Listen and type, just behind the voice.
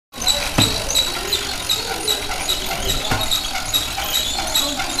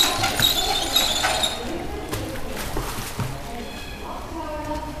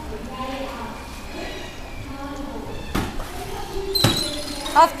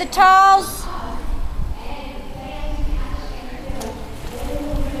the tiles.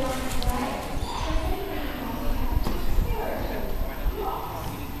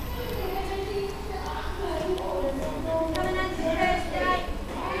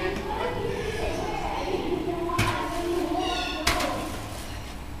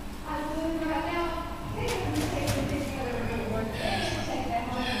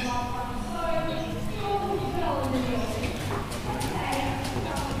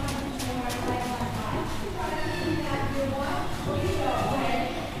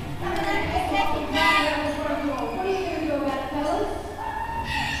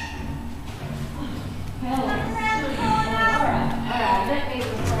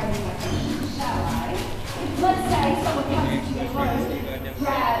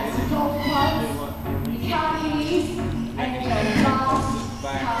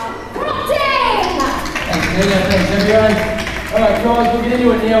 Thanks everyone. Alright guys, we'll get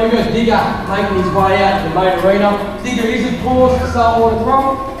into it now. We've got Digger making his way out to the main arena. Digger is of course a saltwater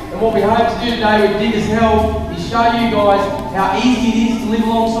croc, and what we hope to do today with Digger's help is show you guys how easy it is to live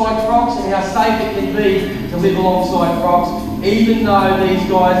alongside crocs and how safe it can be to live alongside crocs, even though these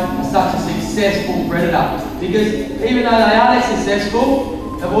guys are such a successful predator. Because even though they are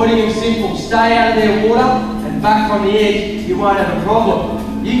successful, avoiding them simple, stay out of their water and back from the edge, you won't have a problem.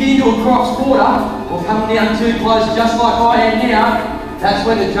 You get into a croc's water, or come down too close just like I am now, that's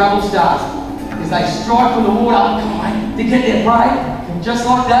when the trouble starts. Because they strike from the water to get their prey, and just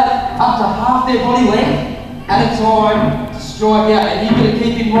like that, up to half their body length at a time to strike out. And you've got to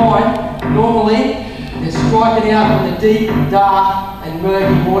keep in mind, normally, they're striking out from the deep, dark and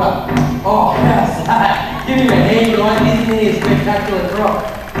murky water. Oh, how's that? Give him a hand, guys. Isn't he a spectacular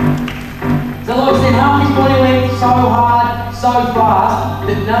croc? So like I said, half his body length, so hard, so fast,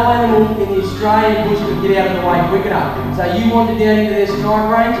 that no animal in the Australian bush could get out of the way quick enough. So you wander down into their strike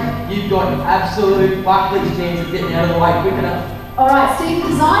range, you've got an absolute Buckley's chance of getting out of the way quick enough. Alright, Steve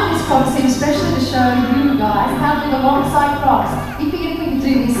designed this croc sim especially to show you guys how to live alongside crocs. If we can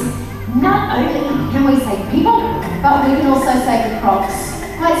do this, not only can we save people, but we can also save the crocs.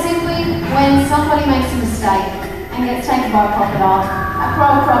 Quite simply, when somebody makes a mistake and gets taken by a crocodile, a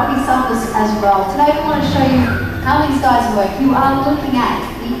croc suffers as well. Today we want to show you how these guys work. You are looking at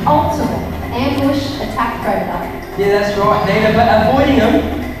the ultimate ambush attack predator. Yeah, that's right, Nina, but avoiding them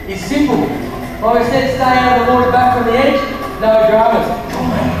is simple. Like I said, stay out of the water, back from the edge, no dramas.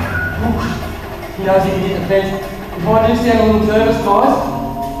 He knows he can hit the fence. If I do sound a little nervous, guys,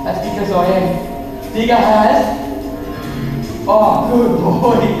 that's because I am. Digger has, oh,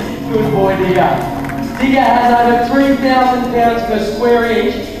 good boy Digger. Digger has over 3,000 pounds per square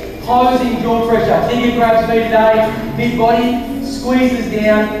inch, closing jaw pressure. Digger grabs me today, big body, squeezes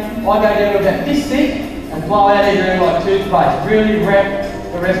down. I go down to about this thick and blow out of here like toothpaste. Really ramp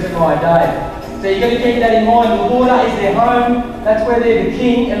the rest of my day. So you've got to keep that in mind. The water is their home. That's where they're the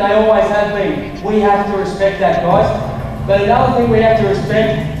king, and they always have been. We have to respect that, guys. But another thing we have to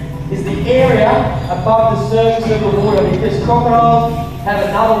respect is the area above the surface of the water, because crocodiles have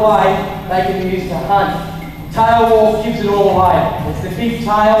another way they can be used to hunt. Tail walk gives it all away. It's the big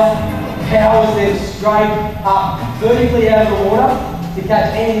tail, powers them straight up, vertically out of the water to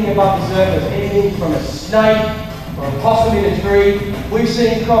catch anything above the surface, anything from a snake, or a possum in a tree. We've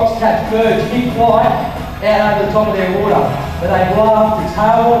seen crocs catch birds, big flight, out over the top of their water, but they love to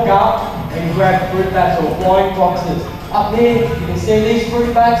tail walk up and grab fruit bats or flying foxes. Up here, you can see these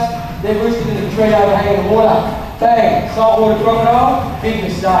fruit bats, they're roosted in the tree overhanging the water. Bang, saltwater crocodile, big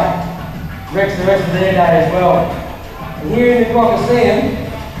mistake. Wrecks the rest of their day as well. And here in the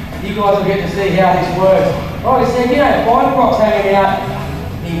Crocoseum, you guys will get to see how this works. Like I said, you don't find crocs hanging out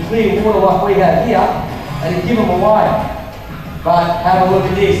in clear water like we have here, and you give them away. But have a look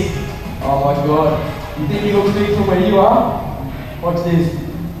at this. Oh my God. You think he looks big from where you are? Watch this.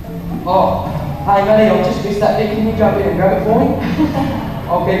 Oh, hey buddy, I've just missed that bit. Can you jump in and grab it for me?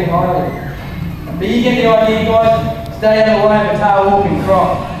 I'll keep behind it. But you get the idea, guys. Stay out of the way of a tail walking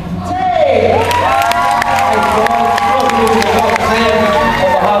croc. Hey! Thanks guys. On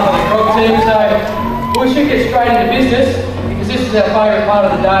behalf of the croc team. So we should get straight into business, because this is our favourite part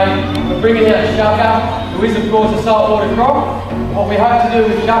of the day. We're bringing out Shaka, who is of course a saltwater croc. What we hope to do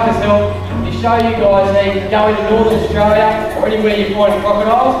with Shaka's help is show you guys how you can go into Northern Australia or anywhere you find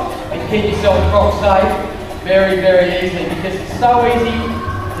crocodiles and keep yourself croc safe very, very easily, because it's so easy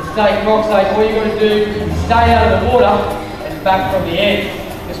to stay croc safe. All you've got to do is stay out of the water and back from the edge.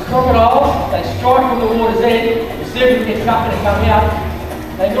 Because crocodiles, they strike from the water's edge, the surface gets up and come out.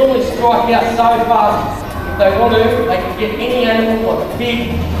 They normally strike out so fast, if they want to, they can get any animal, like a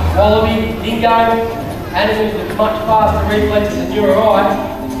pig, wallaby, dingo, animals with much faster reflexes than you or I,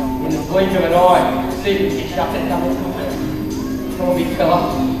 blink of an eye. See if you can shut that coming. Come on, big fella.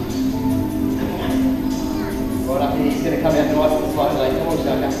 Right up here, he's going to come out nice and slowly. Come on,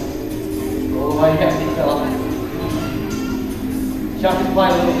 Shaka. All the way out, big fella. Shaka's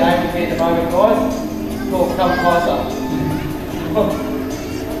playing a little game with me at the moment, guys. Cool, come closer.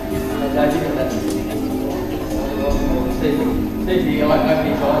 See if you like open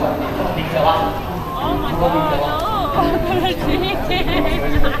his eyes up. Come on, big fella. Oh my God,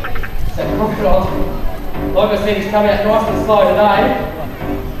 So crocodiles, like I said, he's come out nice and slow today.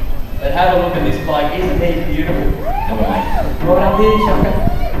 But have a look at this bloke, isn't he beautiful? Come on, mate. Right up here, Shaka.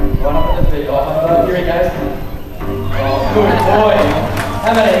 Right up at the feet. Right, here he goes. Oh, good boy.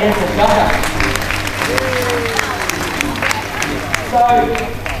 How about a hand for Shaka? So,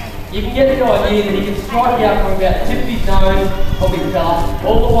 you can get the idea that he can strike out from about the tip of his nose, probably fella,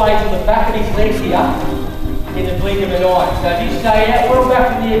 all the way to the back of his legs here, in the blink of an eye. So if you stay out well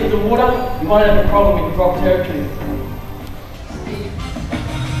back from the edge of the water, you won't have a problem with croc territory.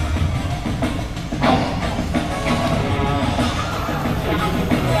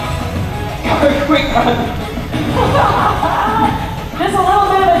 Go quick run! There's a little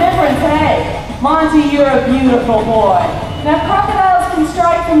bit of a difference, hey? Monty, you're a beautiful boy. Now crocodiles can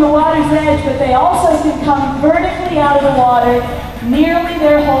strike from the water's edge, but they also can come vertically out of the water, nearly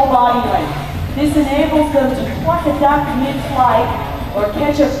their whole body length. This enables them to pluck a duck mid-flight or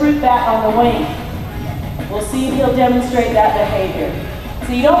catch a fruit bat on the wing. We'll see if he'll demonstrate that behavior.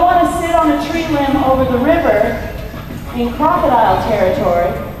 So you don't want to sit on a tree limb over the river in crocodile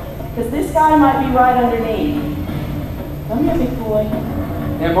territory, because this guy might be right underneath. Come here, big boy.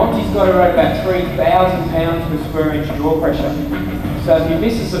 Now Monty's got around about 3,000 pounds per square inch jaw pressure. So if he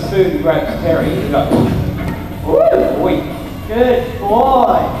misses the food and grabs Terry, he'll go, woo, boy. Good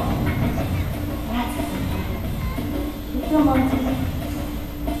boy. Come on,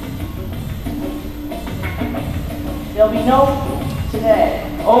 there'll be no today.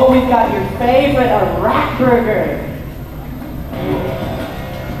 Oh, we've got your favorite, a rat burger.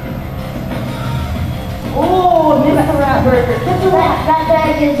 Oh, this is a rat burger. That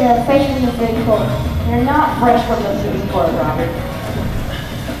bag is fresh from the food court. They're not fresh from the food court, Robert.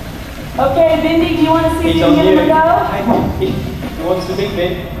 Okay, Bindi, do you want to see if you can give him a go? He wants the big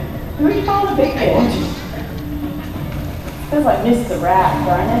bit. Who are you calling a big kid? Feels like Mr. Rat,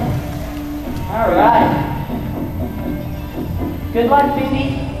 darn it. All right. Good luck, Bindi.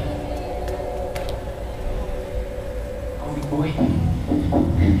 Oh, big boy.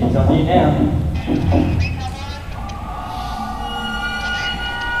 He's on you now.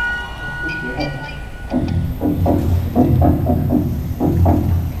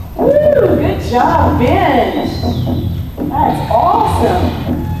 Woo! Good job, Benj. That's awesome.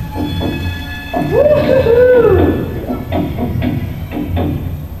 Woo-hoo-hoo!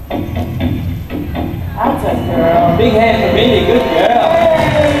 That's a girl. Big hand for Mindy, good girl.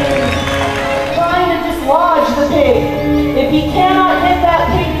 Trying to dislodge the pig. If he cannot get that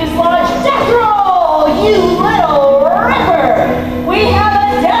pig dislodged, death roll, you little ripper. We have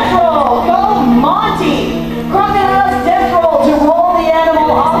a death roll. Go Monty. Crocodile's death roll to roll the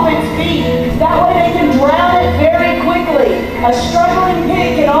animal off its feet. That way they can drown it very quickly. A struggling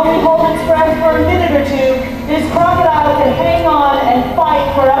pig can only hold its breath for a minute or two. This crocodile can hang on and fight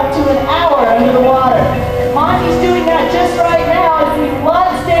for up to an hour under the water. Monty's doing that just right now as he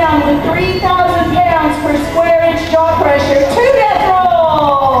lugs down with 3,000 pounds per square inch jaw pressure. 2 death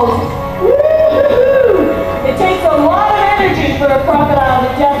rolls! Woo-hoo-hoo! It takes a lot of energy for a crocodile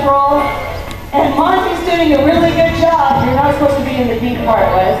to death roll, and Monty's doing a really good job. You're not supposed to be in the deep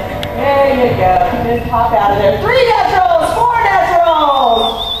part, Wes. There you go. Just hop out of there. 3 death rolls! 4 death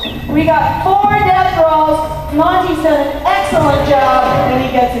rolls! We got 4 death rolls. Monty's done an excellent job, and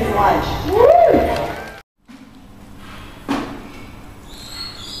he gets his lunch.